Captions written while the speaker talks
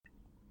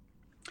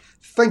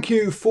Thank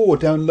you for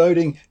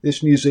downloading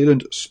this New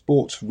Zealand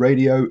Sports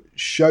Radio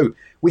show.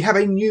 We have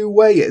a new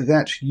way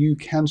that you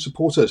can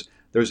support us.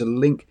 There is a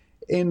link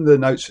in the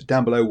notes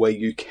down below where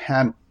you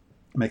can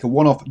make a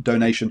one-off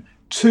donation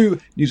to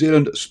New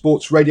Zealand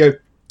Sports Radio.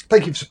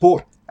 Thank you for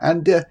support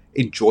and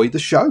enjoy the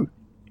show.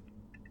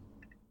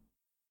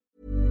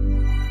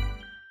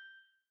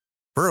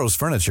 Burrow's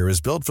furniture is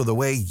built for the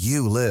way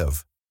you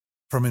live.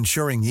 From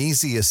ensuring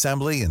easy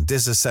assembly and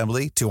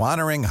disassembly to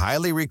honoring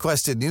highly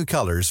requested new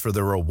colors for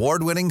their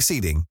award-winning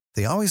seating,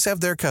 they always have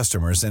their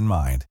customers in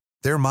mind.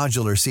 Their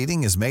modular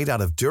seating is made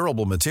out of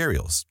durable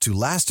materials to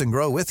last and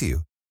grow with you.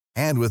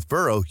 And with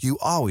Burrow, you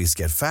always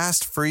get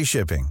fast, free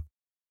shipping.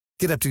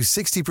 Get up to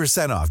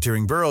 60% off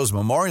during Burrow's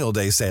Memorial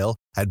Day sale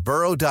at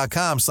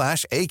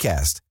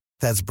burrow.com/ACAST.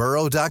 That's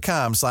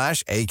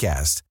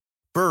burrow.com/ACAST.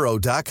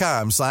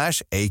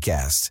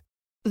 burrow.com/ACAST.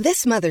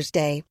 This Mother's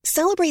Day,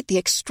 celebrate the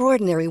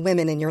extraordinary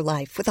women in your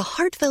life with a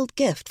heartfelt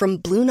gift from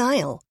Blue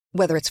Nile.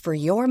 Whether it's for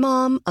your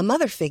mom, a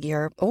mother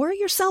figure, or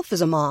yourself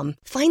as a mom,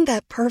 find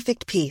that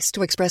perfect piece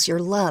to express your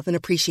love and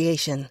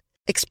appreciation.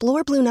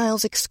 Explore Blue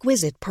Nile's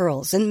exquisite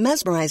pearls and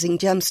mesmerizing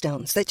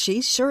gemstones that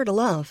she's sure to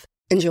love.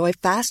 Enjoy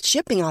fast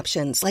shipping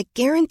options like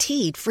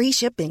guaranteed free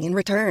shipping and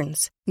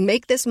returns.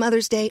 Make this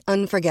Mother's Day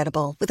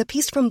unforgettable with a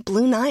piece from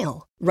Blue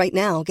Nile. Right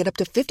now, get up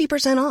to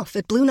 50% off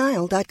at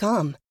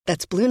BlueNile.com.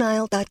 That's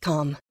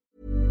BlueNile.com.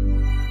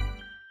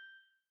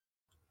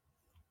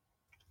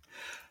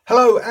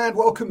 Hello and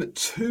welcome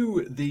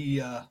to the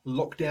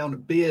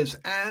Lockdown Beers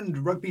and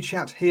Rugby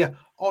Chat here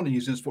on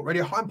New Zealand Sport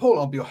Radio. Hi, I'm Paul.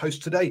 I'll be your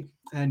host today.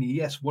 And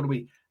yes, what are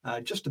we?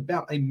 Just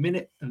about a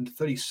minute and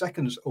 30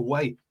 seconds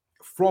away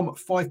from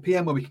 5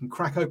 p.m. where we can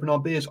crack open our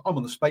beers. I'm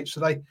on the Spates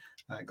today,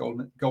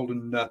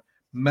 golden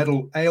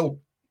medal ale.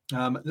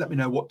 Let me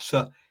know what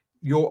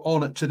you're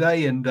on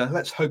today, and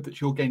let's hope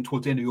that you're getting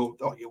towards the end of your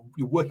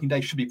working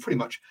day. Should be pretty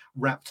much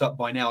wrapped up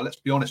by now. Let's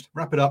be honest,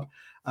 wrap it up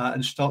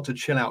and start to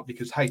chill out,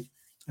 because hey,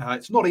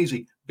 it's not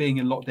easy being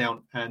in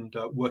lockdown and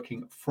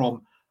working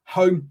from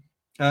home.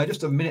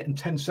 Just a minute and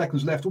 10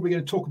 seconds left. What we're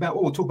going to talk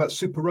about? We'll talk about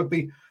Super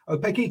Rugby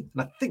Opeki,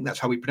 and I think that's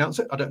how we pronounce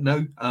it. I don't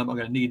know. I'm going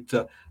to need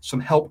some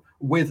help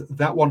with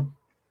that one.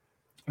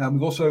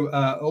 We've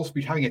also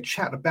be having a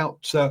chat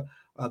about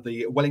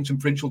the Wellington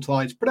Provincial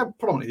ties,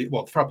 predominantly the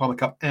Farah Palmer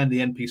Cup and the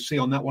NPC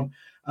on that one.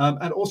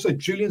 And also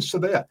Julian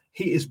Savea,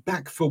 he is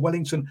back for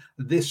Wellington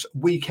this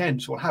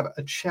weekend. So we'll have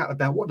a chat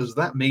about what does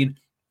that mean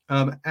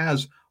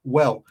as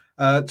well.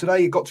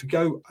 Today you got to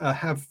go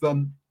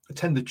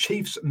attend the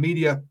Chiefs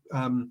media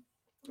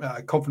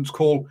conference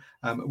call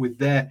with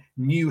their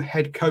new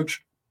head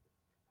coach,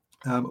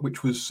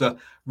 which was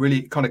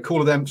really kind of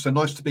cool of them. So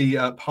nice to be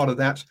part of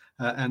that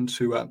and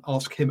to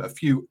ask him a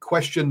few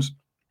questions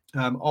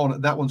on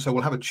that one. So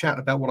we'll have a chat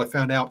about what I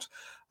found out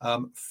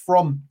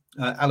from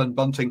Alan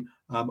Bunting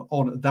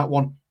on that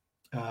one.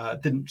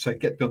 Didn't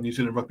get beyond New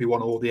Zealand Rugby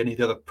 1 or any of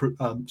the other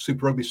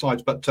Super Rugby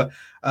sides. But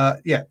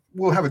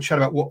we'll have a chat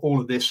about what all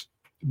of this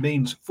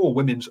means for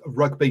women's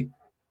rugby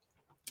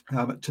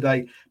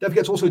today. Don't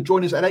forget to also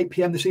join us at 8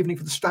 p.m. this evening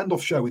for the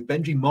Standoff Show with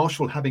Benji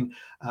Marshall having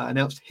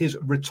announced his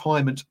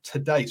retirement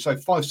today. So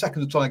 5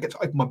 seconds until I get to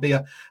open my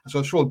beer. So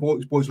I'm sure the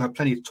boys will have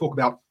plenty to talk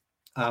about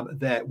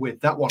there with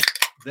that one.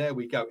 There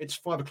we go. It's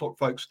 5 o'clock,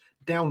 folks.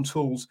 Down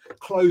tools,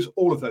 close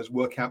all of those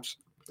work apps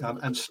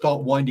and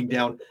start winding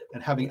down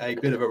and having a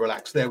bit of a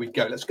relax. There we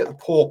go. Let's get the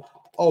pour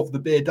of the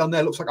beer done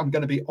there. Looks like I'm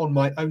going to be on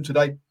my own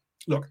today.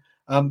 Look,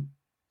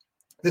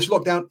 this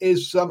lockdown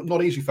is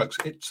not easy, folks.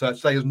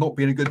 Today has not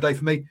been a good day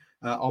for me.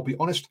 I'll be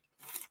honest.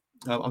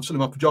 I'm still in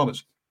my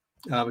pajamas.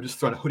 I'm just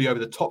throwing a hoodie over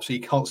the top so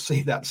you can't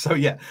see that. So,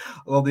 yeah,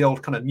 all the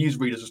old kind of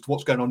newsreaders as to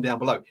what's going on down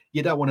below.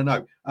 You don't want to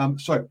know. Not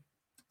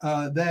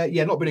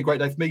been a great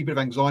day for me. A bit of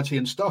anxiety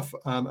and stuff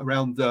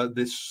around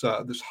this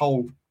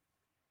whole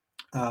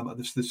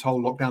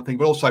lockdown thing,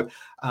 but also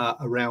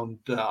around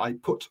I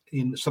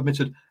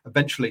submitted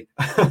eventually.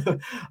 I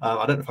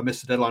don't know if I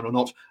missed the deadline or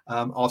not.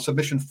 Our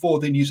submission for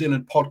the New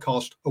Zealand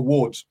Podcast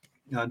Awards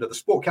under the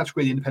sport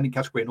category, the independent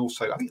category, and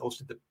also I think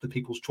also the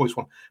People's Choice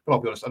one. But I'll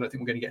be honest, I don't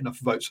think we're going to get enough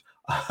votes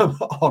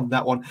on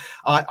that one.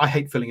 I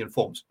hate filling in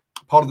forms.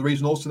 Part of the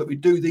reason also that we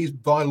do these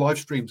via live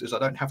streams is I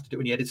don't have to do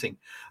any editing.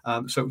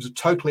 So it was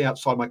totally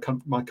outside my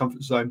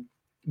comfort zone.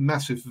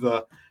 Massive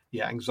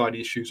anxiety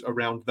issues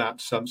around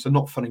that. So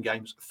not fun and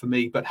games for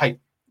me. But hey,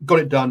 got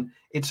it done.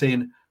 It's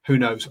in. Who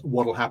knows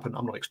what'll happen?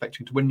 I'm not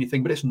expecting to win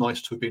anything, but it's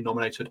nice to have been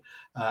nominated,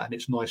 and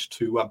it's nice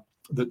to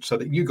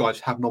that you guys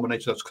have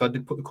nominated us, because I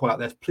did put the call out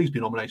there. Please be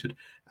nominated,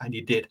 and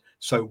you did.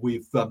 So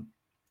we've done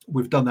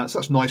that. So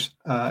that's nice,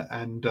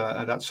 and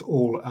that's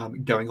all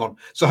going on.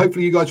 So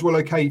hopefully you guys are all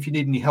okay. If you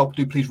need any help,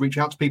 do please reach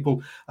out to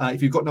people.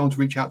 If you've got no one to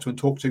reach out to and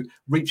talk to,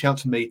 reach out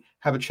to me.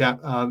 Have a chat.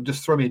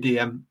 Just throw me a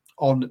DM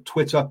on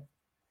Twitter.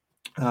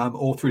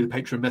 Or through the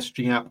Patreon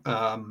messaging app,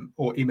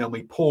 or email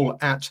me,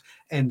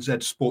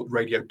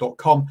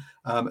 paul@nzsportradio.com,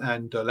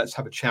 and let's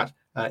have a chat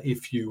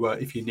if you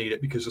need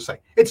it, because as I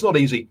say, it's not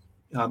easy,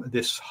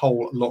 this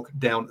whole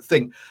lockdown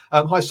thing.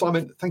 Hi,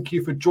 Simon. Thank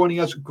you for joining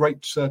us.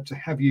 Great to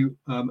have you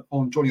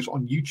joining us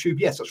on YouTube.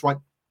 Yes, that's right.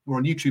 We're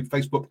on YouTube,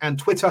 Facebook, and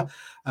Twitter,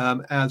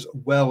 as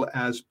well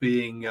as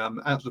being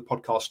as a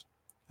podcast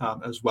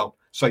as well.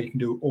 So you can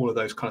do all of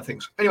those kind of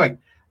things. Anyway,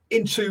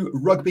 into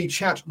rugby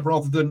chat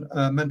rather than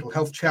mental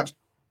health chat.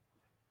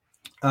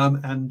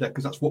 And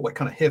because that's what we're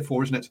kind of here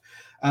for, isn't it?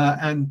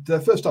 And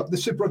first up, the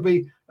Super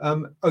Rugby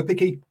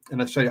Aupiki,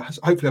 and I say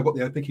hopefully I've got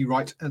the Aupiki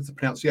right as the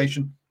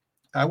pronunciation.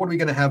 What are we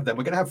going to have then?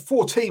 We're going to have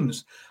 4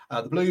 teams: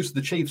 the Blues,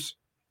 the Chiefs,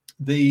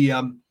 the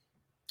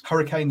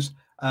Hurricanes,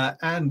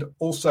 and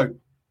also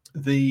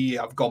the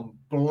I've gone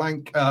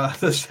blank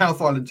the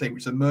South Island team,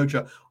 which is a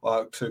merger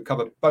to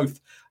cover both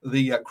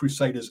the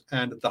Crusaders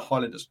and the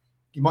Highlanders.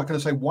 You might kind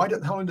of say, why don't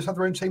the Highlanders have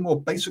their own team? Well,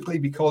 basically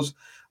because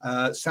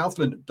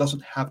Southland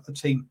doesn't have a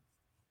team.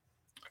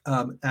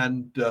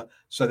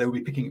 So they will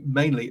be picking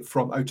mainly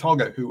from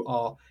Otago, who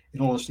are,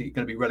 in all honesty,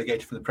 going to be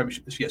relegated from the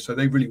Premiership this year. So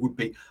they really would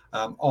be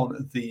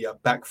on the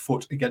back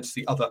foot against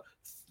the other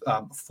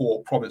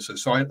 4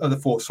 provinces. So other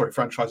 4,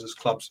 franchises,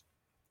 clubs,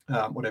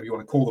 whatever you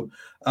want to call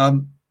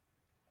them.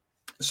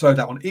 So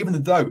that one,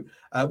 even though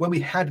when we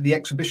had the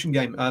exhibition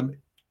game,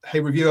 hey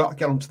reviewer, I'll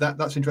get onto that.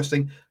 That's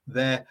interesting.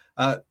 There,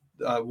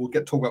 we'll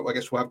talk about. I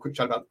guess we'll have a quick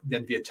chat about the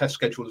NVA test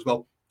schedule as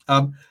well.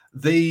 What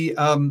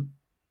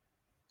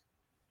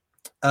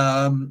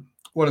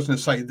I was going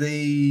to say,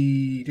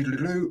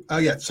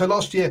 so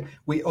last year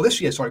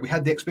this year, we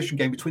had the exhibition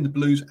game between the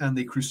Blues and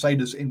the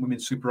Crusaders in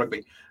women's Super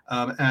Rugby,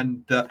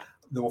 and the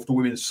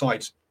women's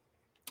sides.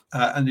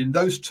 And in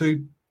those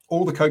 2,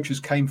 all the coaches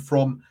came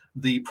from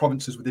the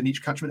provinces within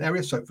each catchment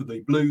area. So for the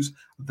Blues,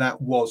 that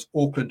was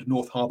Auckland,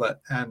 North Harbour,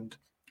 and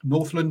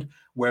Northland,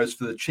 whereas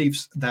for the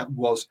Chiefs, that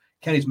was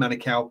Kenny's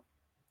Manukau,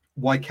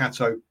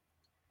 Waikato,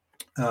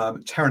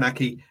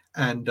 Taranaki,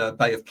 and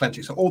Bay of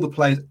Plenty. So all the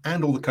players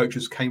and all the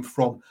coaches came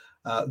from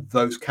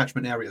those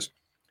catchment areas.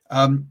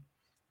 In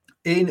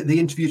the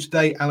interview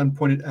today, Alan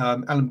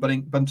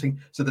Bunting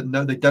said that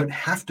no, they don't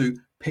have to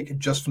pick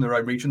just from their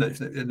own region.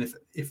 And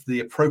if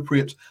the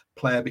appropriate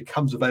player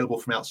becomes available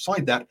from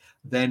outside that,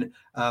 then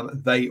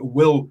they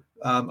will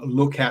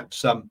look at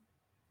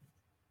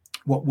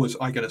what was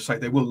I going to say?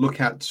 They will look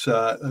at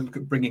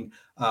bringing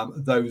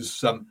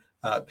those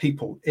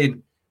people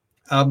in.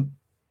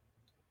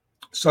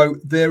 So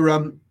there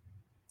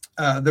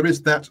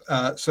is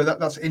that. So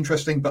that's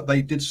interesting. But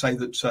they did say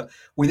that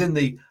within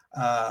the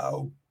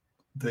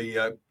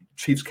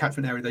Chiefs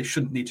catchment area, they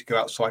shouldn't need to go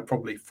outside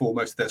probably for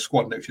most of their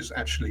squad, which is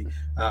actually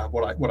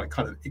what I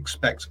kind of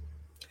expect.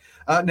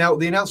 Now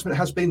the announcement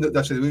has been that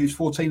these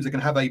 4 teams are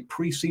going to have a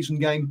pre-season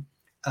game,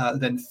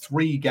 then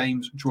 3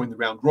 games during the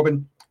round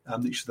robin.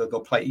 They'll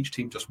play each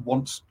team just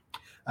once,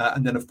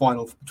 and then a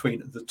final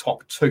between the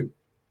top 2.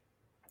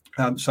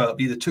 So it'll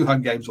be either 2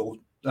 home games or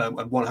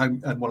and 1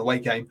 home and 1 away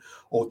game,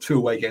 or 2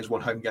 away games,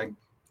 1 home game,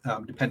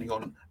 depending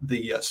on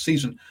the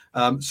season.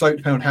 So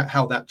depending on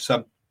how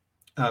that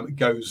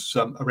goes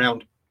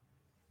around.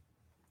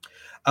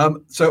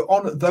 So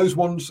on those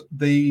ones,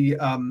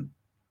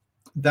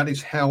 that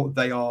is how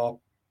they are.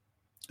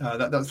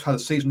 That's how the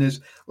season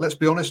is. Let's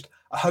be honest,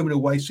 a home and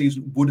away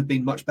season would have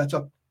been much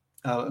better,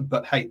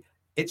 but hey,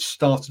 it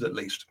started at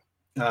least,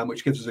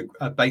 which gives us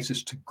a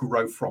basis to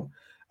grow from.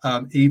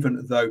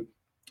 Even though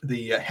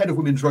the head of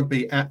women's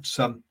rugby at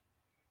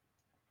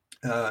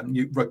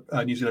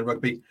New Zealand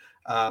Rugby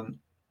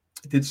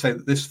did say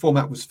that this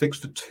format was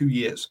fixed for 2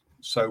 years.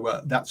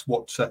 So that's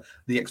what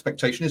the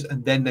expectation is.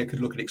 And then they could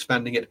look at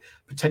expanding it,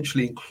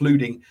 potentially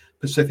including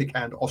Pacific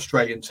and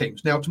Australian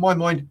teams. Now, to my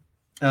mind,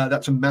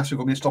 that's a massive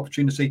missed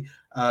opportunity.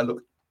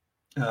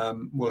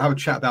 We'll have a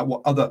chat about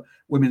what other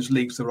women's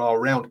leagues there are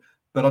around,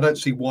 but I don't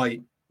see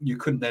why you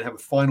couldn't then have a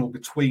final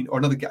between, or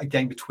another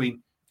game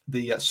between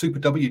the Super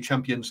W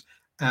champions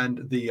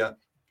and the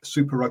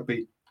Super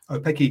Rugby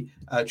Aupiki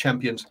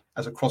champions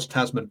as a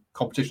cross-Tasman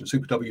competition.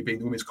 Super W being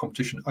the women's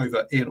competition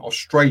over in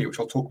Australia, which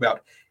I'll talk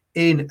about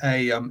in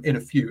a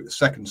few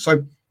seconds.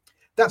 So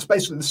that's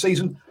basically the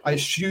season. I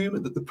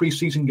assume that the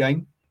pre-season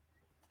game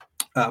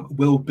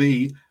will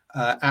be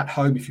at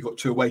home if you've got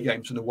 2 away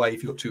games, and away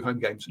if you've got 2 home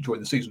games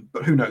during the season.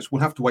 But who knows?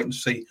 We'll have to wait and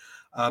see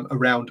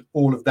around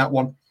all of that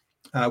one.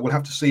 We'll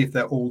have to see if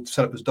they're all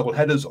set up as double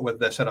headers or whether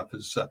they're set up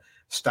as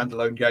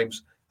standalone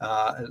games,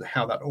 and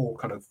how that all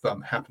kind of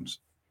happens.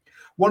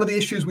 One of the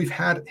issues we've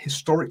had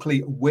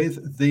historically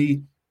with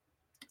the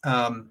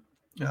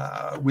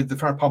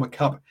Farah Palmer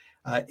Cup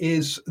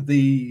is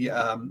the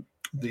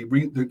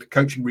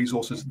coaching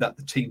resources that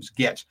the teams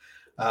get.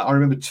 I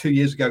remember 2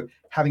 years ago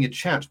having a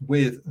chat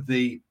with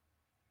the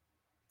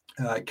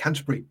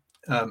Canterbury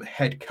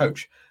head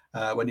coach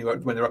when they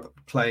were up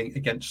playing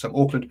against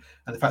Auckland,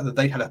 and the fact that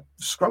they had a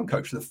scrum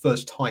coach for the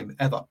first time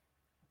ever.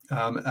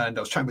 And I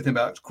was chatting with him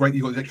about, it's great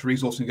you got this extra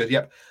resource, and he goes,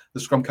 yep, the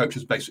scrum coach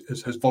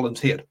has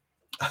volunteered.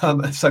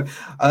 So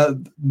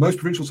most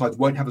provincial sides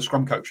won't have a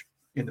scrum coach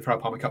in the Farah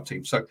Palmer Cup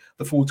team. So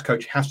the forwards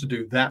coach has to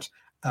do that,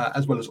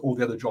 as well as all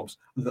the other jobs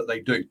that they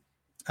do.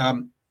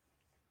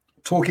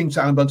 Talking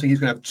to Alan Bunting, he's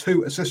going to have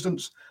 2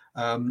 assistants,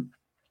 and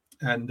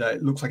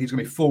it looks like he's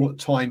going to be full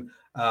time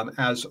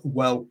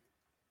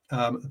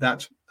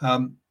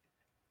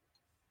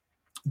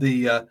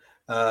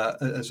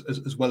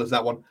as well as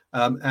that one.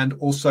 And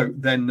also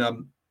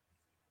then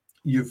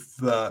you've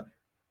and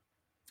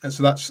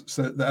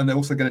they're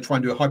also going to try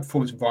and do a high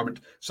performance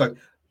environment. So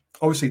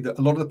obviously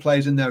a lot of the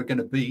players in there are going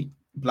to be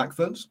Black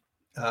Ferns.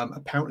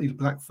 Apparently the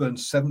Black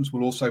Ferns sevens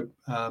will also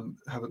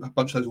have a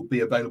bunch of those will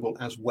be available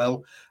as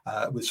well,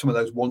 with some of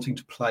those wanting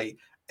to play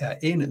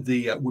in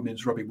the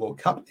Women's Rugby World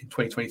Cup in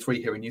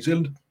 2023 here in New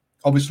Zealand.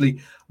 Obviously,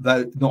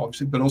 though not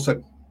obviously, but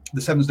also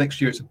the sevens next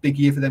year. It's a big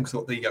year for them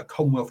because they've got the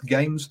Commonwealth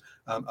Games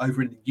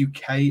over in the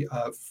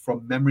UK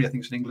from memory. I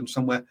think it's in England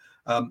somewhere.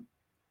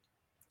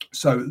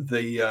 So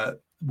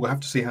we'll have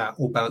to see how it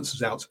all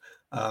balances out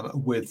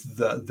with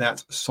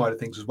that side of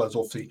things, as well as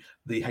obviously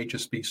the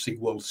HSBC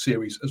World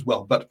Series as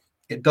well. But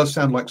it does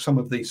sound like some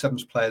of the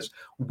sevens players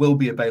will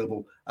be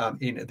available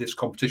in this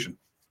competition.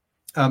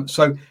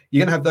 So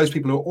you're going to have those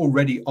people who are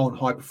already on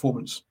high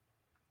performance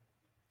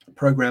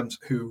programs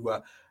who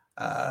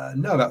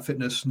know about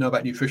fitness, know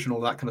about nutrition,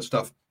 all that kind of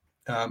stuff.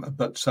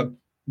 But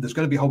there's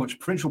going to be a whole bunch of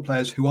provincial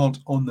players who aren't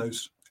in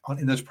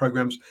those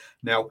programs.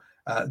 Now,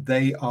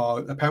 they are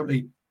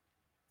apparently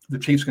the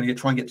Chiefs are going to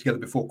try and get together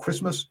before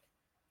Christmas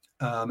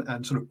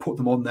and sort of put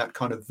them on that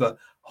kind of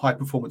high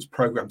performance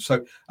program.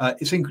 So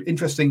it's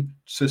interesting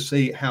to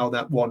see how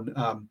that one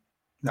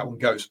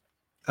goes.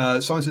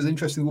 Simon says,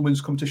 interesting, women's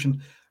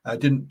competition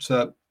didn't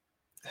go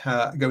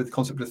with the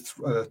concept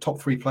of top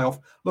three playoff.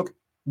 Look,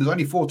 there's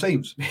only 4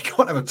 teams. You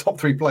can't have a top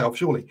 3 playoff,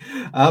 surely.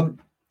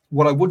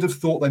 What I would have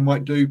thought they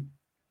might do,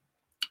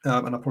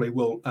 and I probably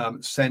will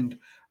send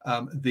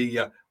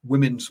the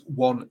women's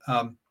one,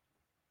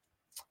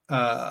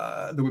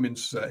 the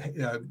women's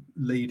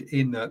lead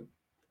in at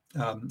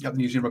the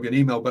New Zealand Rugby an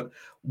email, but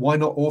why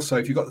not also,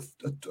 if you've got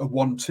a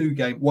 1-2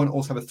 game, why not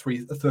also have a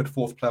third,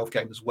 fourth playoff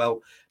game as well,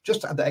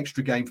 just to add that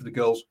extra game for the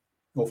girls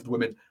or for the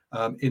women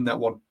in that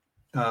one.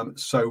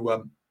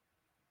 So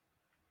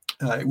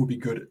it would be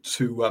good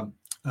to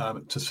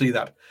see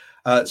that.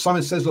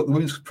 Simon says, look, the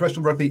women's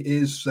professional rugby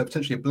is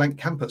potentially a blank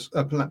canvas,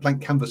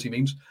 he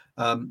means.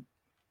 It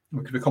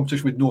could be a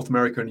competition with North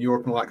America and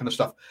Europe and all that kind of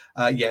stuff.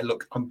 Yeah,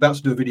 look, I'm about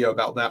to do a video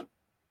about that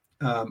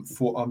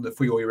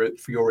for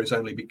your ears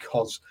only,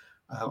 because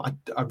I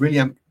really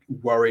am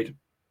worried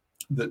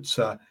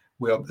that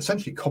we are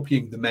essentially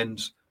copying the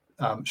men's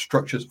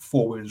structures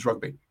for women's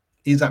rugby.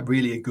 Is that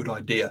really a good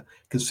idea,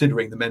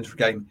 considering the men's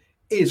game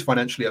is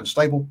financially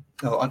unsustainable,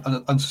 and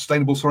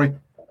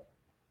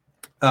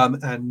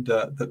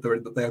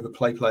that they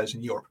overplay players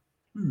in Europe?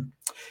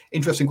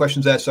 Interesting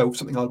questions there. So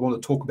something I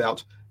want to talk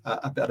about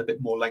a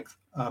bit more length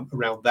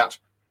around that.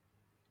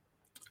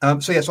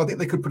 So I think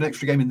they could put an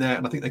extra game in there,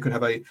 and I think they could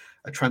have a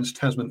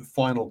Trans-Tasman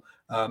final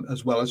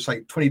as well. As I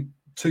say,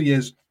 22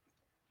 years,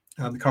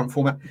 the current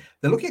format.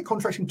 They're looking at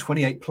contracting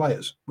 28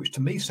 players, which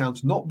to me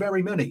sounds not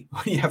very many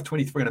when you have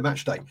 23 on a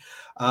match day.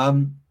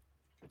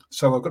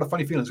 So I've got a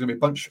funny feeling there's going to be a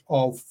bunch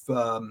of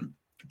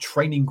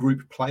training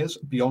group players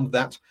beyond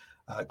that,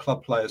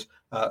 club players,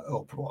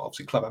 or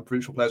obviously club and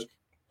provincial players,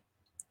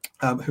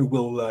 who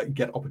will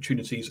get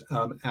opportunities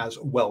as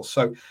well.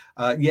 So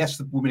yes,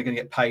 the women are going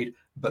to get paid,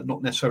 but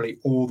not necessarily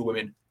all the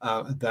women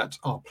that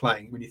are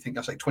playing. When you think,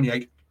 I say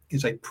 28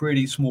 is a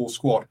pretty small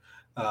squad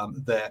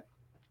there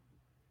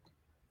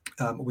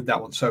with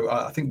that one. So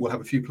I think we'll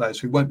have a few players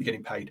who won't be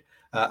getting paid.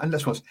 And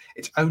let's be honest,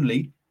 it's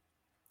only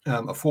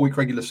a 4-week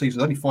regular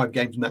season, only 5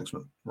 games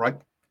maximum, right?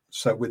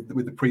 So with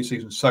the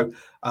preseason. So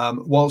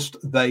whilst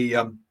they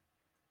are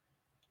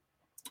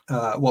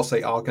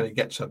going to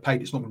get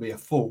paid, it's not going to be a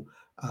full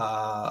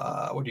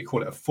what do you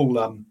call it? A full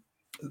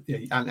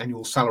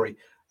annual salary,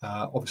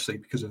 obviously,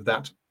 because of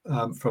that.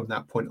 From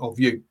that point of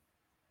view.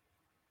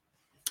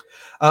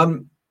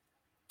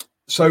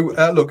 So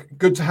look,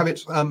 good to have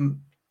it.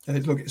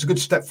 Look, it's a good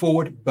step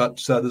forward,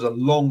 but there's a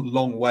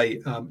long way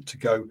to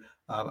go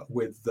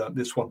with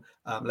this one.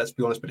 Let's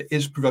be honest, but it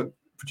is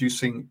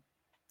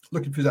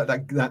looking for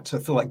that to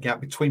fill that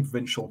gap between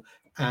provincial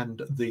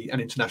and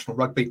international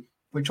rugby,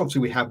 which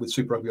obviously we have with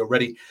Super Rugby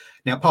already.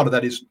 Now, part of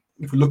that is,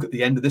 if we look at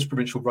the end of this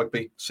provincial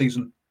rugby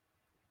season,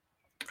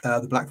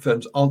 the Black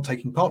Ferns aren't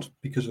taking part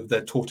because of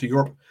their tour to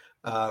Europe.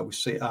 We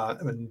see,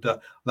 and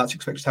that's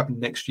expected to happen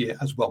next year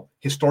as well.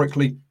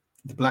 Historically,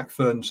 the Black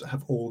Ferns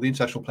the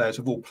international players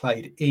have all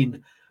played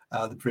in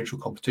the provincial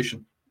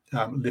competition,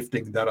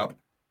 lifting that up.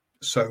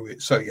 So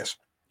yes.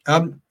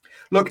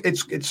 Look,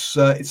 it's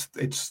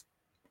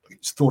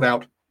thought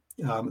out.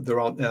 There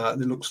aren't.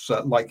 It looks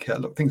like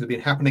things have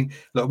been happening.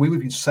 Look, we've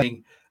been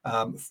saying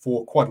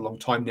for quite a long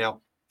time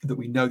now that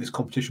we know this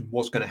competition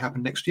was going to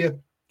happen next year.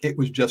 It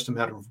was just a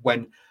matter of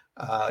when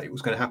it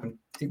was going to happen.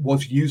 It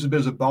was used a bit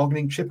as a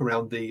bargaining chip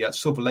around the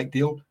Silver Lake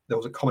deal. There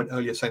was a comment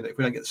earlier saying that if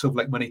we don't get the Silver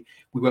Lake money,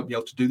 we won't be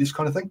able to do this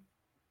kind of thing.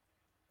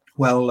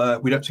 Well,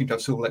 we don't seem to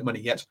have Silver Lake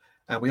money yet,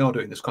 and we are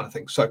doing this kind of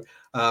thing. So,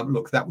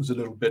 look, that was a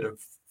little bit of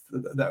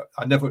that.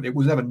 It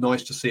was never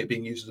nice to see it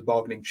being used as a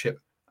bargaining chip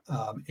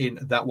in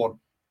that one.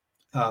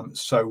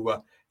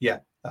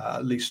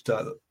 At least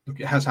look,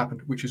 it has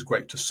happened, which is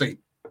great to see.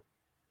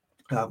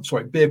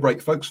 Sorry, beer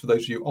break, folks, for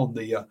those of you on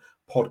the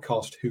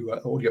podcast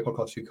audio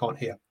podcast who can't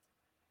hear.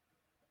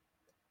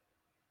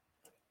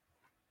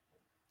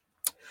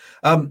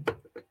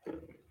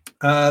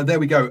 There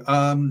we go.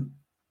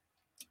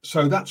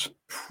 So that's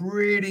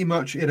pretty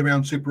much it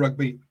around Super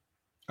Rugby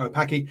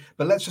Packy.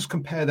 But let's just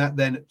compare that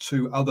then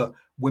to other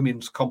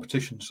women's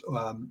competitions,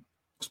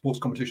 sports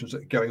competitions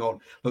that are going on.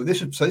 Look,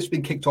 this has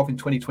been kicked off in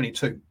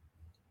 2022.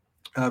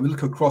 We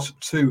look across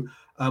to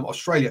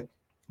Australia.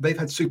 They've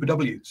had Super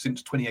W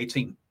since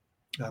 2018.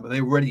 And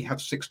they already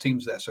have 6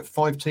 teams there. So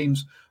 5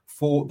 teams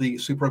for the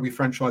Super Rugby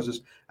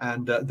franchises.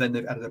 And then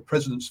they've added a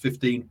President's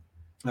 15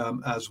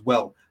 as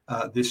well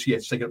this year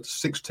to take it up to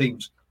 6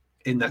 teams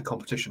in that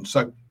competition.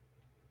 So,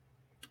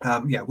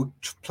 we're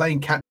playing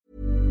catch.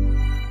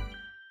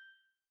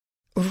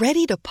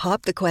 Ready to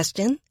pop the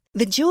question?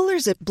 The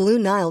jewelers at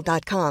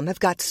BlueNile.com have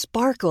got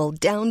sparkle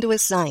down to a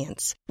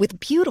science with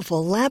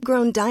beautiful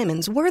lab-grown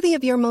diamonds worthy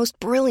of your most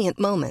brilliant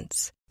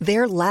moments.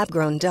 Their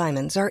lab-grown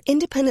diamonds are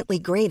independently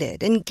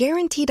graded and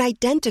guaranteed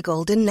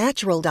identical to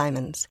natural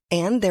diamonds,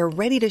 and they're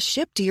ready to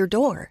ship to your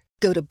door.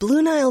 Go to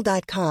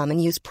BlueNile.com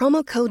and use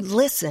promo code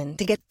LISTEN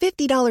to get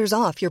 $50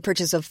 off your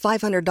purchase of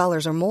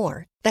 $500 or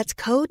more. That's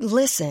code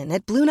LISTEN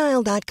at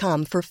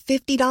BlueNile.com for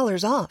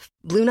 $50 off.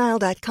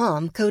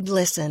 BlueNile.com, code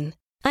LISTEN.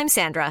 I'm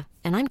Sandra,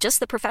 and I'm just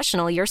the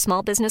professional your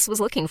small business was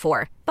looking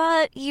for.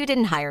 But you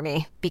didn't hire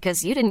me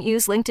because you didn't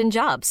use LinkedIn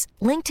Jobs.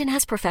 LinkedIn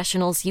has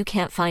professionals you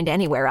can't find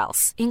anywhere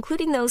else,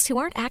 including those who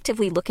aren't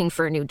actively looking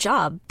for a new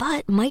job,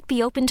 but might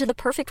be open to the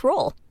perfect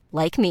role,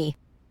 like me.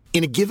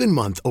 In a given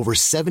month, over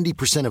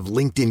 70% of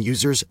LinkedIn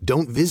users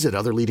don't visit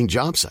other leading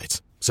job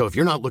sites. So if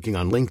you're not looking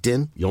on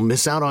LinkedIn, you'll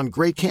miss out on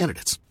great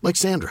candidates like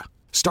Sandra.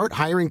 Start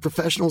hiring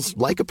professionals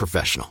like a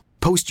professional.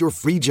 Post your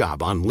free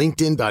job on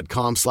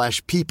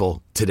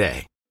linkedin.com/people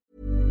today.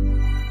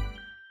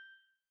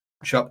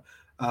 Up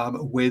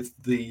with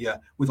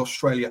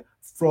Australia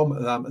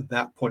from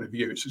that point of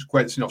view. It's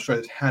great to see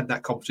Australia's had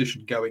that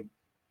competition going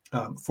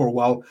for a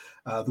while.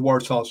 The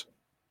Waratahs,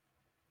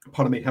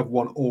 have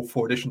won all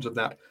 4 editions of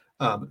that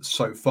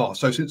so far.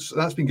 So since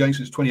that's been going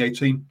since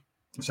 2018,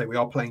 so we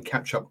are playing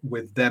catch up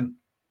with them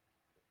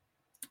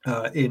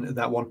in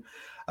that one.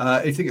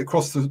 I think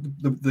across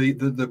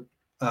the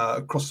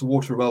across the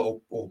water,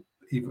 well, or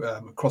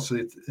across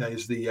the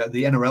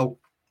NRL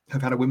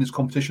have had a women's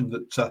competition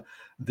that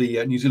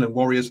the New Zealand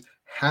Warriors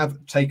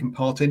have taken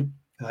part in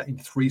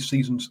 3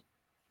 seasons,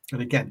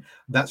 and again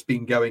that's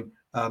been going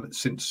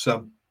since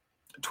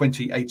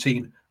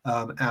 2018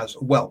 as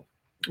well.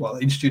 Well,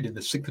 instituted in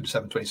the 6th of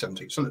December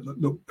 2017, so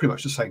look pretty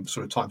much the same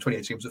sort of time.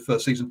 2018 was the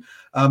first season.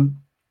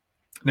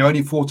 Now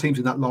only 4 teams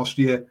in that last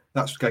year.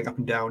 That's going up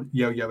and down,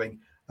 yo-yoing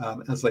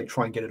as they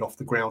try and get it off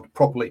the ground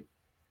properly.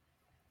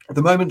 At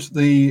the moment,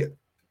 the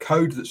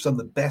code that's done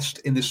the best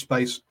in this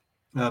space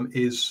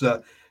is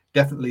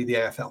definitely the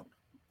AFL.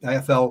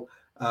 AFL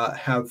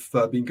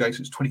have been going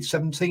since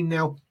 2017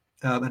 now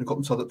and have got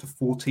themselves up to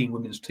 14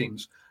 women's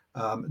teams.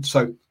 And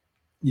so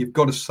you've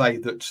got to say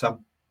that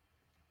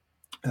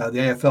the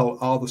AFL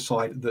are the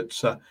side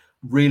that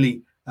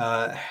really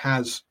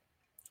has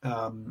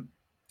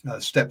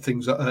stepped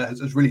things up,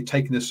 has really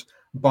taken this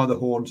by the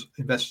horns,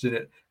 invested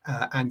in it,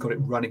 and got it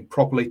running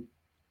properly,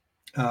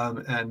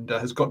 and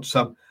has got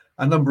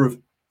a number of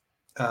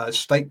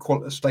state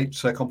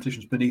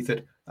competitions beneath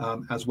it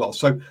as well.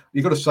 So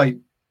you've got to say,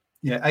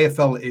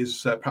 AFL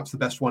is perhaps the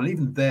best one. And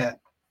even there,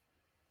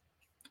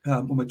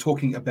 when we're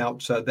talking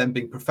about them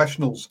being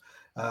professionals,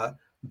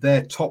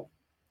 their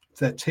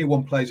tier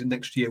 1 players in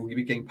next year will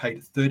be getting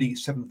paid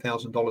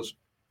 $37,000,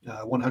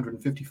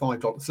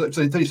 $155. So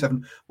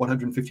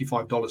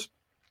 $155.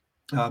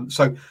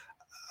 So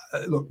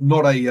look,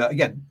 not a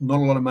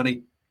lot of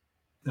money.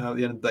 At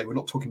the end of the day, we're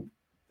not talking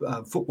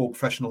football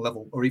professional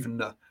level or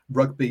even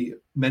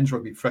men's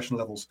rugby professional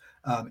levels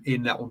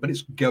in that one, but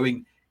it's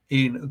going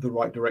in the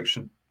right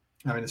direction.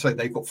 I mean, I say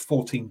they've got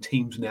 14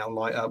 teams now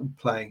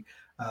playing,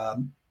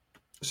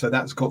 so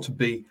that's got to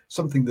be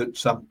something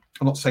that I'm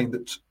not saying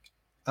that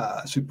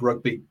Super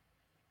Rugby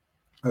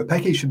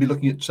Peki should be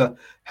looking at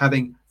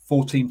having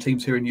 14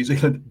 teams here in New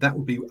Zealand. That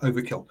would be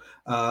overkill.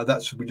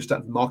 We just don't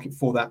have the market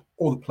for that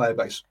or the player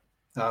base.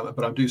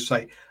 But I do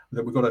say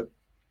that we've got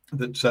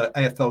that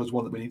AFL is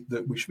one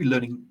that we should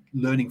be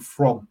learning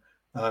from,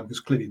 because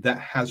clearly that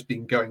has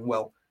been going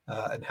well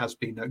and has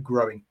been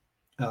growing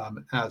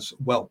as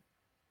well.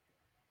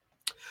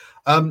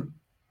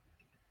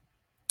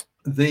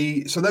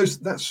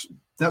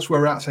 That's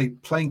where we're at, say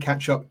playing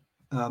catch up,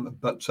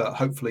 but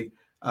hopefully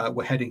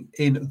we're heading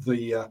in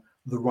the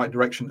right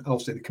direction.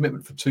 Also, the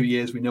commitment for 2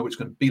 years, we know what it's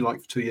going to be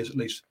like for 2 years at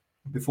least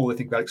before they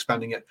think about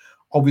expanding it.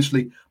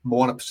 Obviously,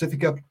 Moana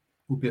Pacifica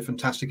would be a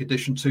fantastic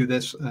addition to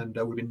this, and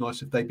it would be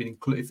nice if they've been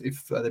included.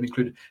 If they've been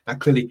included, now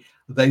clearly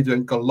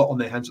they've got a lot on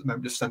their hands at the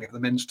moment, just standing up the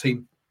men's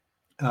team.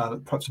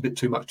 Perhaps a bit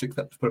too much to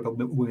put up a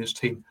women's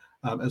team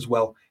as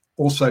well.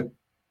 Also,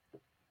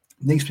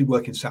 needs to be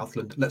working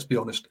Southland. Let's be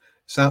honest.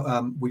 So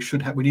we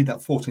need that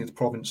 14th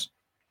province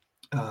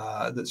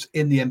that's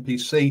in the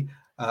NPC,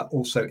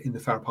 also in the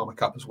Farah Palmer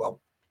Cup as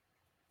well.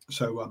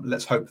 So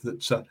let's hope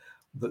that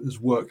there's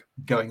work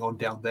going on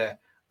down there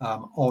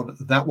on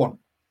that one.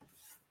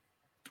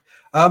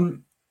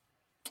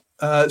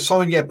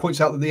 Simon, points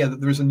out that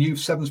there is a new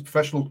sevens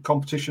professional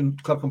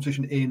club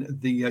competition in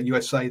the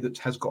USA that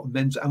has got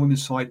men's and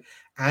women's side,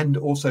 and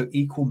also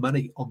equal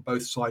money on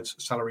both sides,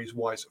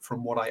 salaries-wise,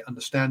 from what I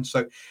understand.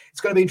 So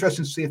it's going to be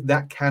interesting to see if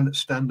that can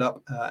stand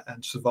up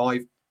and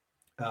survive.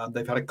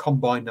 They've had a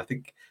combine, I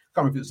think, I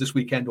can't remember if it was this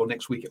weekend or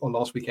next week or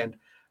last weekend,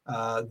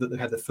 that they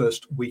had the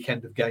first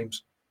weekend of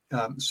games.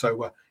 I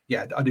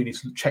do need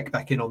to check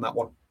back in on that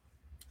one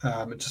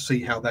to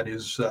see how that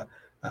is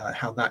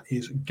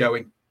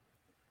going.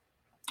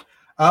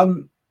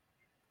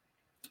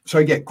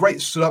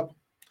 Great setup.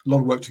 A lot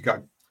of work to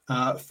go.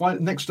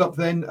 Next up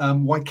then,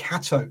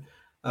 Waikato.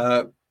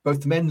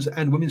 Both the men's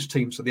and women's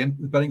teams, so the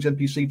Bunnings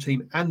NPC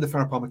team and the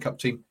Farah Palmer Cup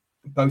team,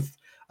 both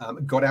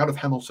got out of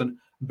Hamilton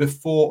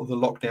before the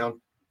lockdown,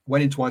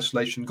 went into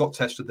isolation, got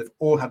tested. They've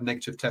all had a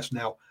negative test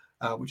now,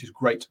 which is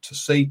great to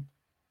see.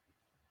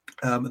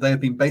 They have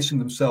been basing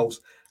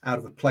themselves out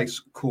of a place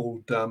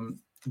called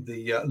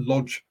the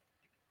Lodge,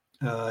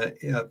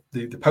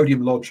 the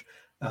Podium Lodge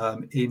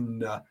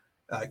in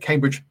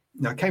Cambridge.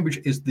 Now, Cambridge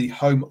is the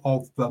home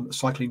of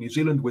Cycling New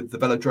Zealand with the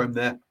velodrome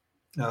there,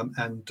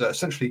 and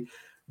essentially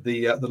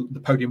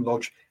the Podium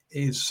Lodge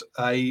is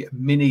a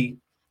mini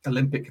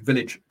Olympic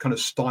Village kind of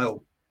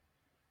style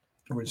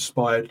or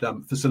inspired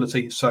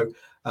facility. So,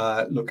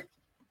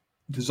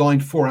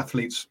 designed for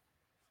athletes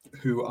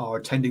who are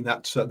attending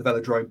that the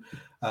velodrome.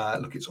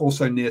 It's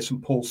also near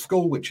St Paul's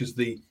School, which is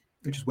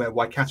where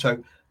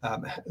Waikato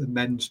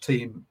men's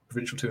team,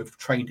 provincial team, have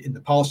trained in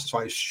the past. So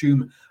I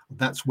assume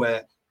that's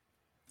where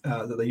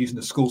that they're using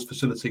the school's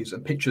facilities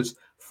and pitches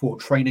for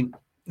training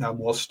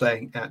while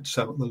staying at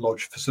some of the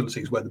lodge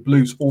facilities where the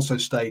Blues also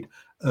stayed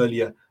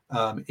earlier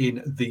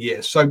in the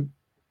year. So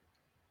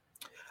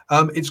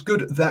it's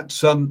good that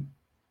to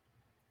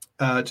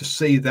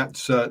see that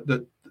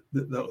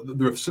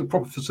there are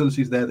proper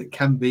facilities there that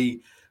can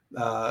be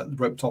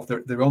roped off.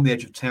 They're on the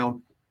edge of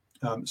town,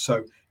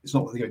 so it's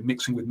not that they're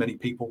mixing with many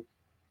people,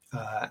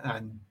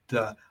 and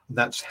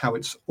that's how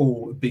it's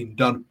all been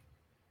done.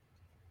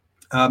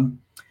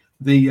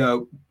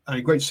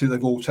 Great to see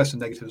they've all tested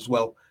negative as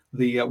well.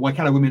 The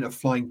Waikato women are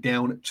flying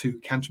down to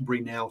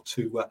Canterbury now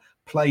to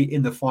play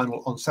in the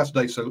final on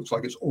Saturday, so it looks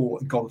like it's all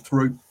gone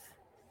through.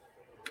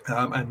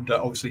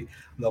 Obviously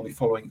they'll be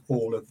following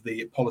all of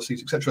the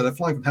policies, etc. They're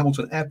flying from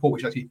Hamilton Airport,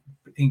 which is actually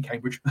in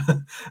Cambridge.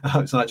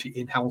 It's not actually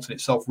in Hamilton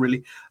itself,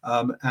 really.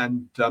 So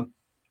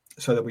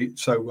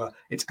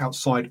it's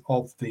outside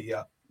of the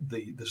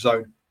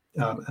zone,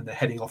 and they're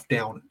heading off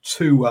down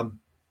to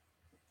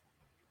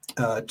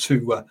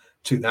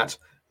that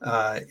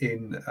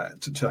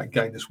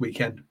game this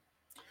weekend.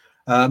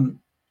 On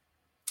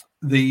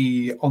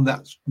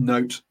that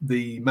note,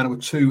 the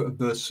Manawatu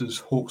versus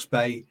Hawke's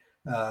Bay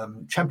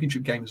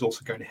championship game is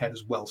also going ahead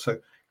as well. So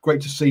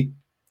great to see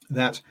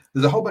that.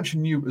 There's a whole bunch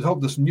of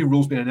there's some new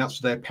rules being announced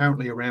today,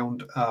 apparently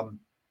around how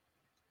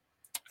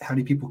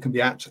many people can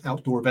be at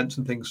outdoor events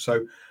and things.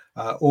 So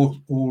so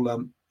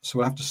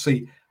we'll have to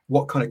see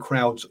what kind of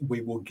crowds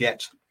we will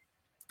get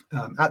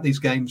at these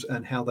games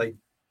and how they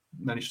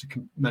manage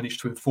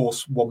to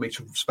enforce 1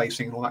 meter of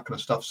spacing and all that kind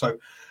of stuff. So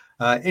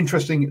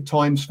interesting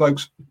times,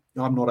 folks.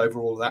 I'm not over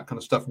all of that kind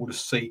of stuff. We'll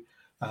just see.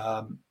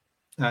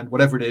 And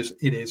whatever it is,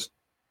 it is.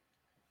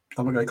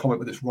 I'm not going to comment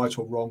whether it's right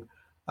or wrong.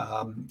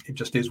 It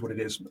just is what it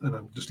is.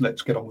 And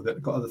let's get on with it.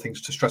 I've got other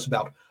things to stress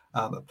about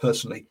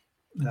personally,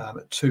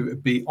 to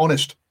be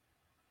honest.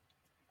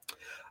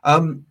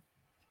 Simon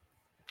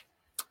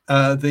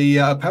says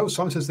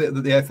that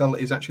the AFL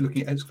is actually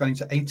looking at expanding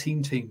to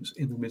 18 teams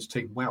in the women's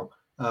team. Wow.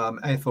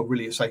 AFL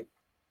really is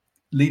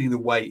leading the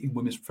way in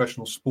women's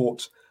professional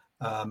sports,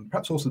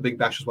 perhaps also the Big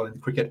Bash as well in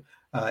cricket.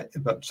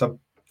 But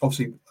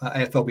obviously,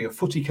 AFL being a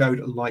footy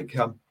code like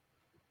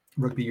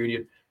rugby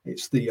union,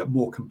 it's the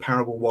more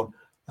comparable one.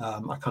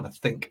 I kind of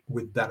think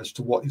with that as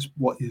to what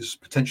is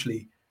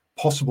potentially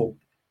possible,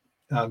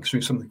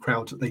 considering some of the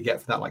crowds that they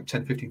get for that, like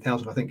 10,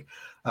 15,000, I think,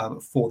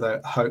 for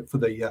their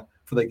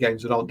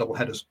games that aren't double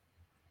headers.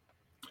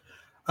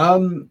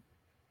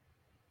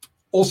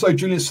 Also,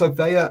 Julian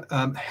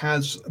Savea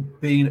has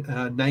been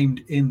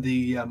named in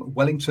the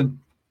Wellington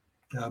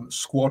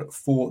squad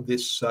for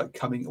this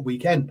coming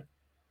weekend.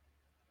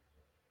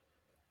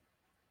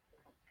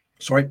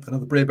 Sorry,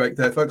 another beer break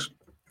there, folks,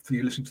 for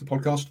you listening to the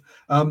podcast.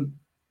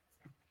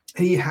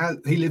 He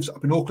lives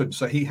up in Auckland,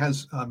 so he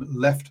has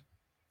left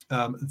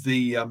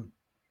the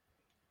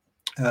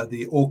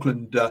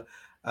Auckland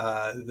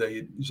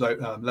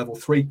level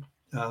 3.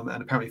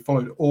 And apparently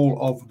followed all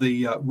of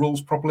the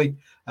rules properly,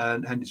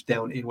 and is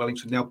down in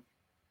Wellington now.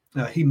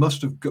 He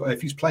must have got,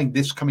 if he's playing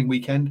this coming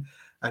weekend,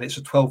 and it's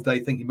a 12-day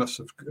thing. He must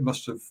have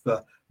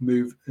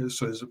moved.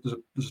 So there's a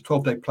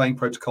 12-day playing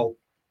protocol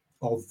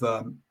of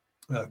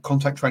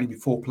contact training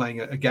before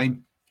playing a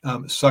game. They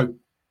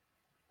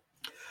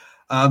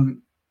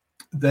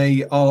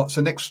are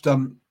next.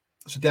 So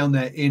down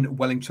there in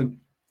Wellington,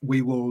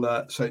 we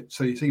will. So you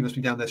see, he must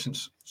be down there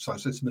since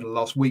the middle of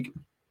last week.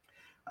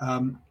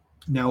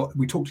 Now,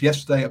 we talked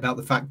yesterday about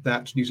the fact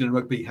that New Zealand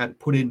Rugby had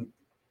put in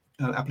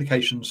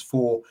applications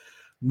for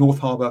North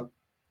Harbour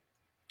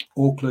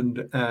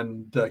Auckland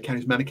and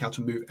Counties Manukau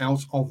to move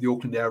out of the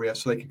Auckland area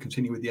so they can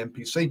continue with the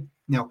NPC.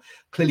 Now,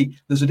 clearly,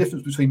 there's a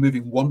difference between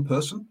moving one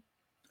person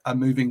and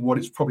moving what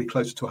is probably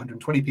closer to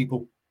 120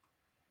 people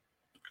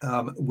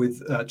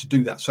to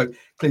do that. So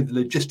clearly, the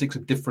logistics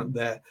are different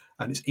there,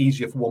 and it's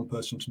easier for one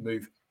person to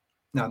move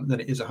than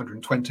it is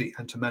 120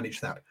 and to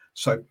manage that.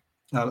 So,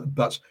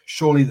 but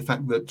surely the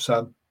fact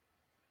that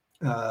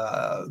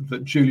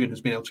that Julian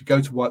has been able to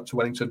go to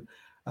Wellington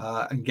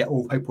and get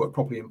all the paperwork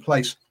properly in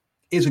place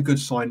is a good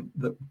sign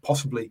that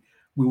possibly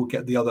we will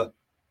get the other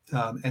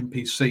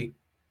NPC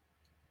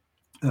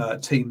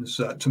teams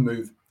to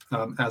move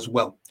as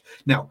well.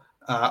 Now,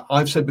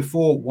 I've said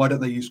before, why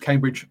don't they use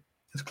Cambridge?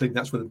 It's clearly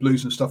that's where the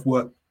Blues and stuff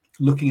were.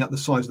 Looking at the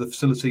size of the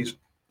facilities,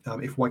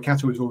 if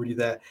Waikato is already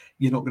there,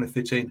 you're not going to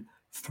fit in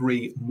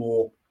 3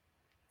 more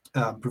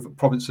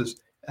provinces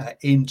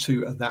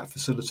into that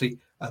facility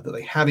that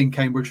they have in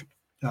Cambridge.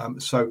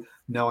 So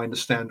now I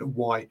understand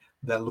why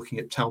they're looking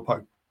at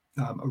Taupo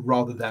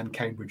rather than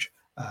Cambridge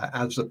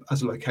as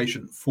a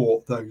location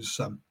for those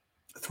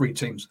 3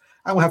 teams.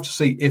 And we'll have to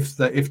see if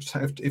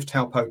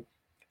Taupo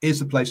is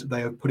the place that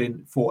they have put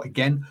in for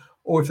again,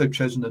 or if they've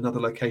chosen another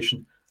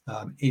location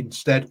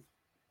instead,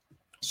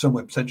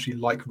 somewhere potentially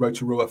like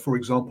Rotorua, for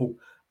example.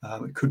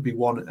 It could be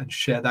one, and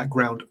share that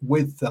ground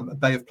with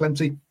Bay of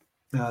Plenty,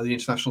 the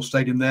international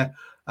stadium there,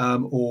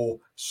 or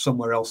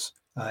somewhere else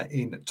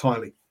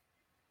entirely.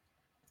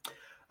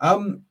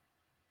 So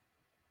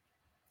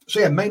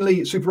yeah,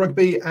 mainly Super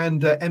Rugby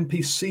and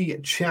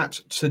NPC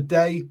chat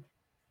today.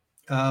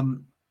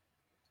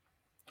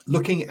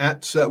 Looking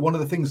at one of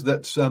the things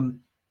that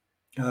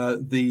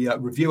the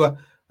reviewer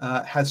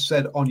has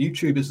said on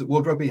YouTube is that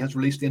World Rugby has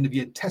released the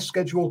end-of-year test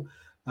schedule,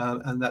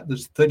 and that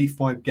there's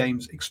 35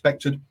 games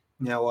expected.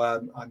 Now,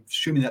 I'm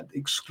assuming that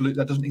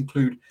doesn't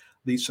include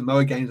the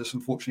Samoa games, as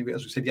unfortunately,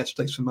 as we said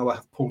yesterday, Samoa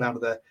have pulled out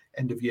of their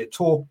end-of-year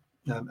tour,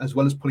 as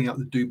well as pulling out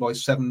the Dubai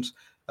Sevens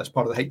as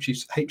part of the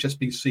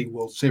HSBC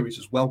World Series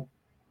as well.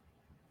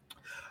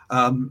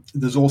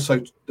 There's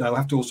also, they'll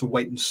have to also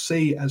wait and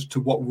see as to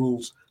what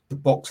rules the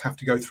Boks have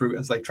to go through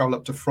as they travel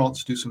up to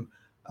France to do some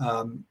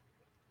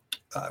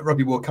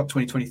Rugby World Cup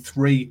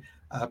 2023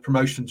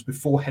 promotions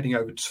before heading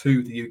over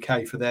to the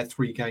UK for their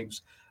 3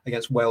 games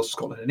against Wales,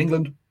 Scotland, and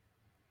England.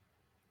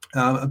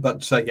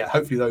 But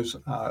hopefully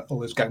all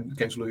those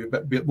games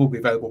will be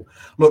available.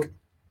 Look,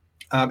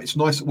 it's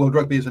nice that World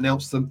Rugby has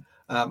announced them,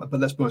 but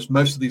let's be honest,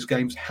 most of these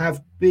games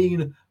have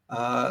been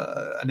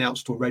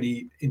announced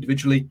already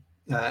individually,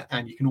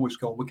 and you can always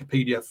go on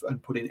Wikipedia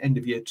and put in end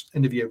of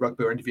year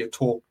rugby or end of year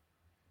tour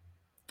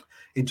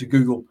into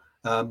Google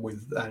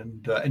with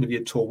end of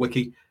year tour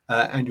wiki,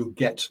 and you'll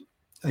get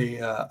a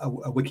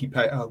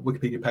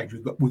Wikipedia page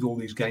with all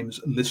these games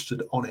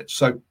listed on it.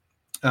 So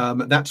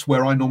that's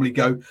where I normally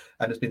go,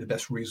 and it's been the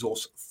best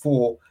resource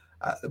for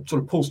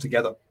sort of pulls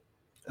together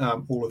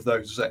all of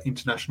those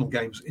international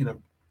games in a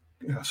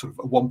sort of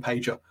a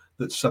one-pager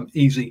that's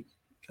easy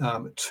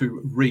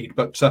to read.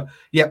 But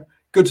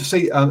good to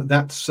see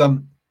that's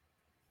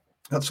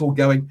all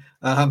going.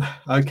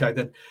 Okay,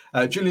 then.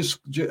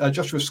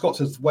 Joshua Scott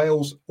says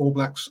Wales All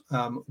Blacks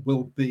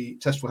will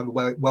have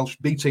a Welsh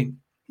B team.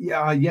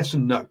 Yeah, yes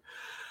and no.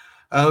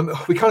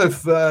 We kind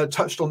of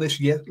touched on this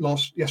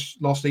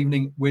last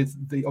evening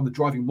on the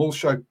Driving Maul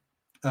show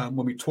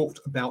when we talked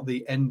about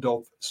the end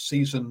of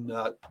season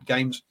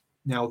games.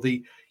 Now,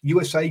 the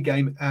USA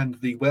game and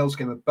the Wales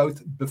game are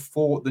both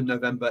before the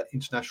November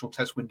international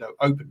test window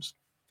opens.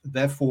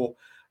 Therefore,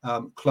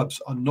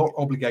 clubs are not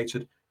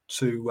obligated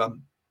to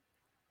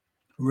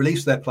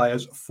release their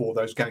players for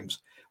those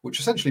games,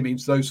 which essentially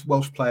means those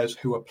Welsh players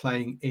who are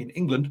playing in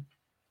England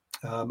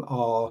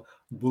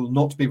will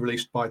not be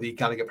released by the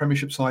Gallagher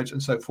Premiership sides,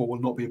 and so forth will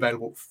not be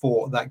available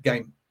for that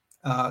game.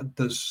 But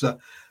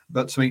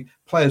to me,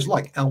 players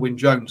like Alwyn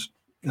Jones,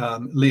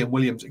 Liam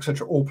Williams,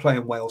 etc., all play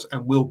in Wales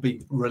and will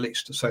be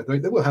released. So they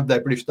will have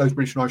those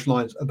British and Irish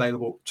Lions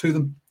available to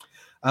them.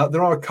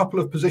 There are a couple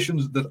of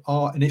positions that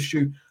are an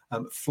issue,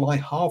 fly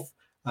half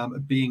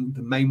being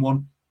the main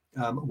one,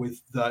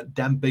 with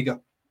Dan Biggar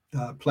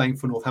playing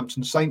for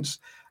Northampton Saints,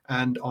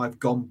 and I've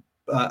gone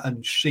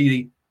and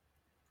Sheedy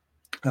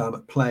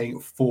playing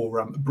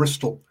for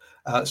Bristol.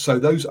 So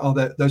those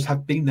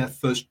have been their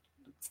first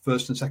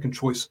and second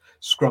choice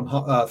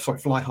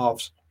fly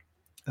halves,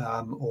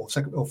 or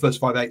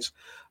first 5/8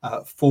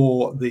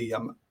 for the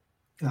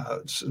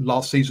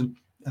last season.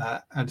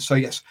 And so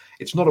yes,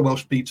 it's not a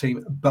Welsh B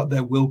team, but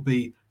there will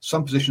be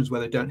some positions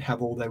where they don't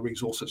have all their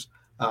resources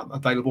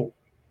available.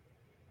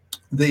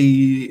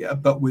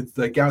 But with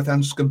Gareth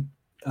Anscombe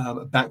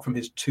back from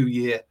his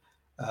 2-year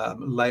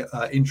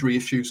injury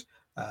issues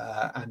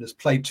and has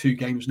played 2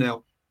 games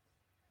now,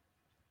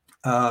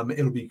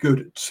 it'll be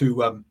good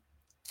to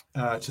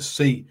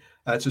see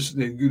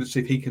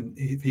if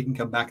he can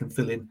come back and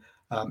fill in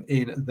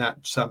that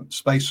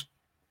space.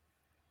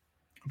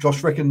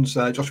 Josh reckons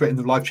in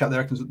the live chat there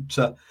reckons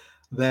that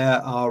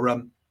there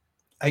are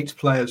 8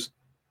 players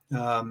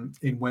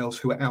in Wales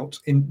who are out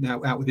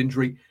with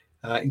injury,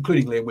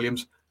 including Liam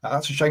Williams.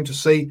 That's a shame to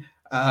see.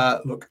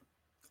 Look,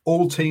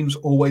 All teams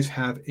always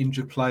have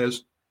injured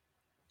players.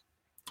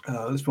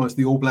 Let's be honest,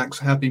 the All Blacks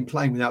have been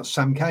playing without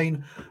Sam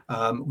Cane.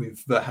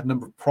 We've had a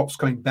number of props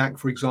coming back,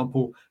 for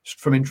example,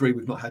 from injury.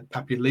 We've not had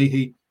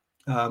Papialehi.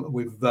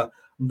 We've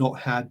not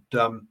had,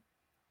 and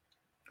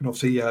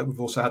obviously we've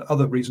also had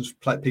other reasons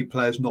for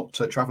players not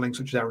travelling,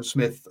 such as Aaron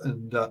Smith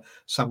and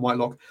Sam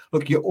Whitelock.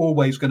 Look, you're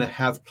always going to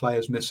have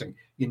players missing.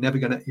 You're never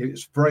going to,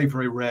 it's very,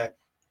 very rare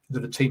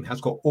that a team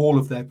has got all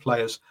of their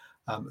players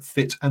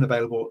fit and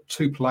available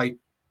to play.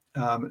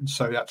 And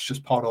so that's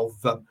just part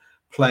of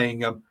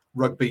playing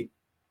rugby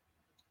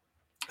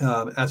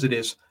as it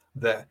is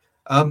there.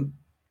 And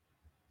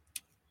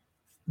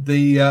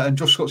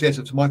Josh Scott, yes,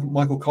 it's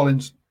Michael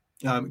Collins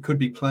could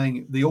be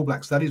playing the All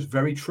Blacks. That is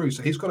very true.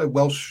 So he's got a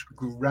Welsh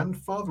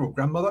grandfather or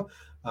grandmother.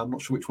 I'm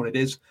not sure which one it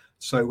is.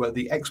 So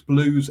the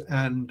ex-Blues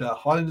and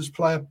Highlanders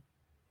player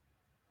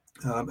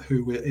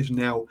who is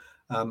now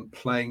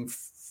playing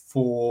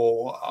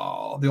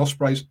for the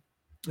Ospreys.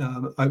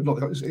 I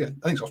think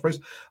it's Ospreys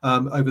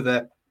over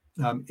there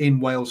in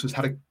Wales, has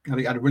had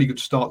a really good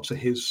start to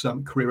his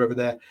career over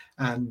there,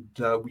 and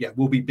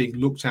will be being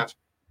looked at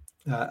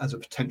as a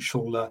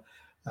potential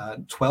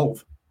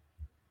 12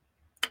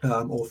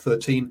 or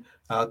 13.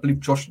 I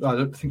believe I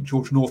don't think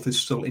George North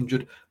is still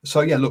injured.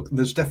 So yeah, look,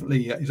 there's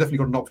definitely he's definitely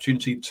got an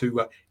opportunity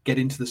to get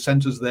into the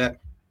centres there.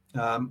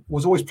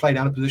 Was always played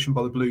out of position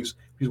by the Blues,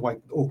 which is why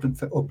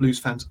Auckland or Blues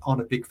fans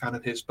aren't a big fan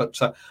of his, but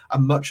a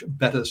much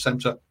better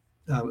centre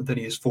than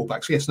he is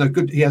fullback. So yes, no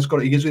good. He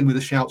is in with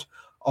a shout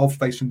of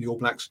facing the All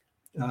Blacks.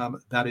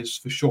 That is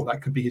for sure.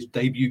 That could be his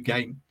debut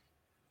game.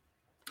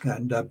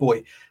 And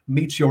boy,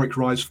 meteoric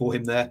rise for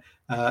him there.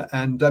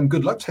 And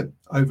good luck to him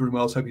over in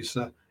Wales. Hope he's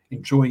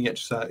enjoying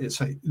it.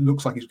 It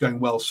looks like he's going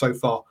well so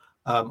far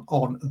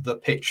on the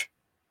pitch.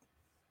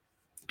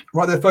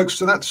 Right there, folks.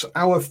 So that's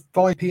our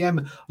 5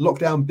 p.m.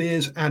 lockdown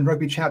beers and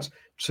rugby chat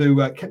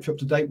to catch you up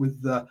to date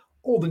with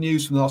all the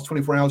news from the last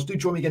 24 hours. Do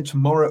join me again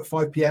tomorrow at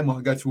 5 p.m. when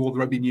I go through all the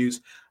rugby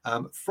news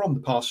from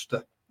the past,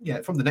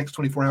 from the next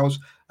 24 hours.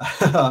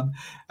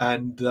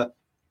 And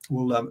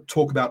we'll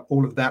talk about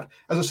all of that.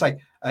 As I say,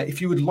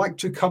 if you would like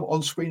to come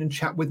on screen and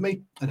chat with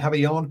me and have a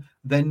yarn,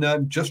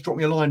 then just drop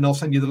me a line and I'll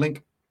send you the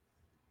link.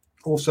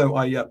 Also,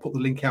 I put the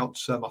link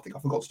out. I think I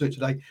forgot to do it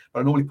today, but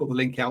I normally put the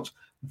link out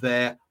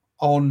there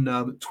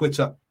on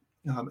Twitter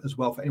as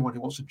well for anyone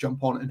who wants to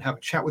jump on and have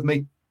a chat with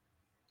me.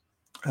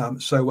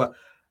 So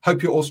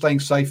hope you're all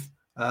staying safe.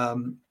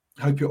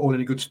 Hope you're all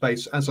in a good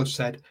space. As I've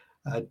said,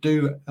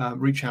 do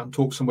reach out and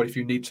talk to somebody if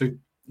you need to,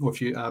 or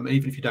if you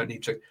even if you don't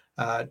need to.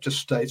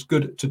 It's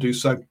good to do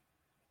so.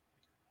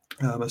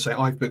 I say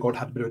I've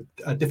had a bit of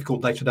a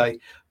difficult day today,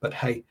 but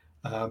hey,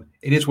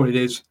 it is what it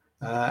is,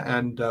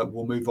 and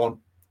we'll move on.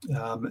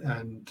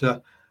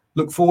 And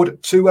look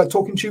forward to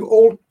talking to you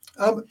all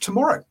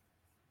tomorrow.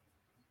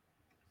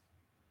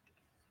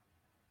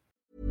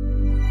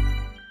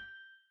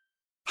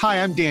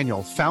 Hi, I'm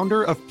Daniel,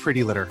 founder of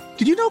Pretty Litter.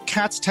 Did you know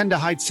cats tend to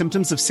hide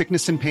symptoms of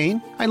sickness and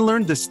pain? I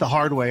learned this the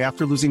hard way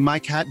after losing my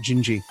cat,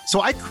 Gingy. So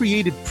I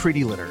created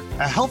Pretty Litter,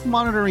 a health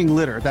monitoring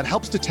litter that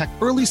helps detect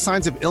early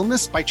signs of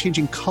illness by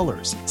changing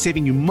colors,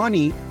 saving you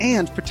money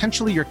and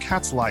potentially your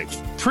cat's life.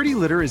 Pretty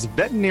Litter is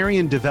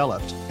veterinarian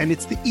developed, and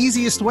it's the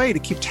easiest way to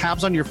keep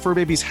tabs on your fur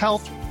baby's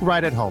health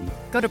right at home.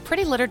 Go to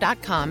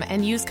prettylitter.com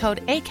and use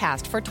code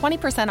ACAST for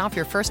 20% off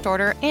your first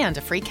order and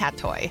a free cat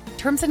toy.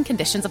 Terms and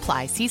conditions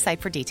apply. See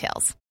site for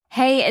details.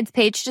 Hey, it's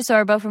Paige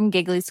DeSorbo from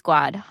Giggly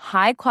Squad.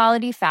 High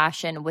quality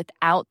fashion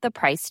without the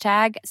price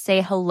tag.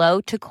 Say hello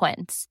to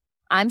Quince.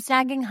 I'm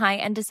snagging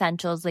high-end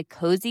essentials like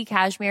cozy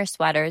cashmere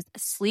sweaters,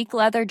 sleek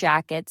leather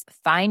jackets,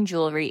 fine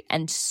jewelry,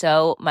 and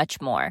so much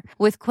more.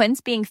 With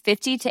Quince being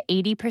 50 to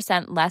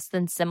 80% less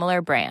than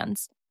similar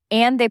brands.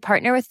 And they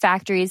partner with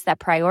factories that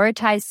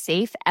prioritize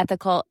safe,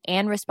 ethical,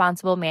 and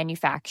responsible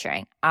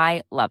manufacturing.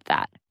 I love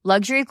that.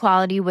 Luxury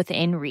quality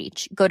within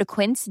reach. Go to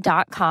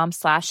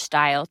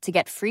quince.com/style to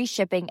get free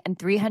shipping and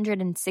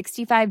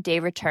 365-day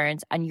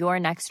returns on your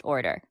next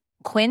order.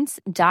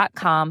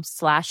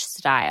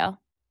 Quince.com/style.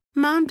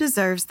 Mom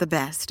deserves the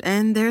best,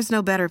 and there's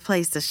no better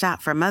place to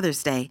shop for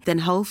Mother's Day than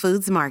Whole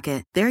Foods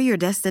Market. They're your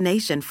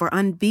destination for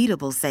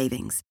unbeatable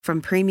savings, from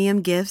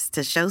premium gifts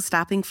to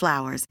show-stopping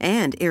flowers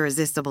and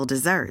irresistible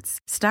desserts.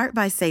 Start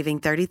by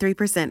saving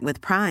 33% with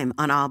Prime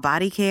on all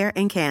body care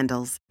and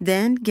candles.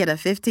 Then get a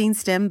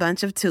 15-stem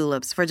bunch of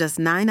tulips for just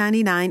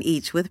 $9.99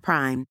 each with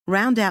Prime.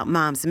 Round out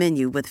Mom's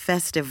menu with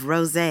festive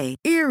rosé,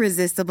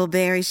 irresistible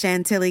berry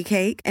chantilly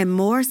cake, and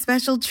more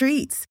special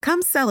treats.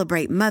 Come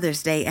celebrate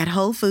Mother's Day at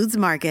Whole Foods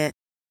Market.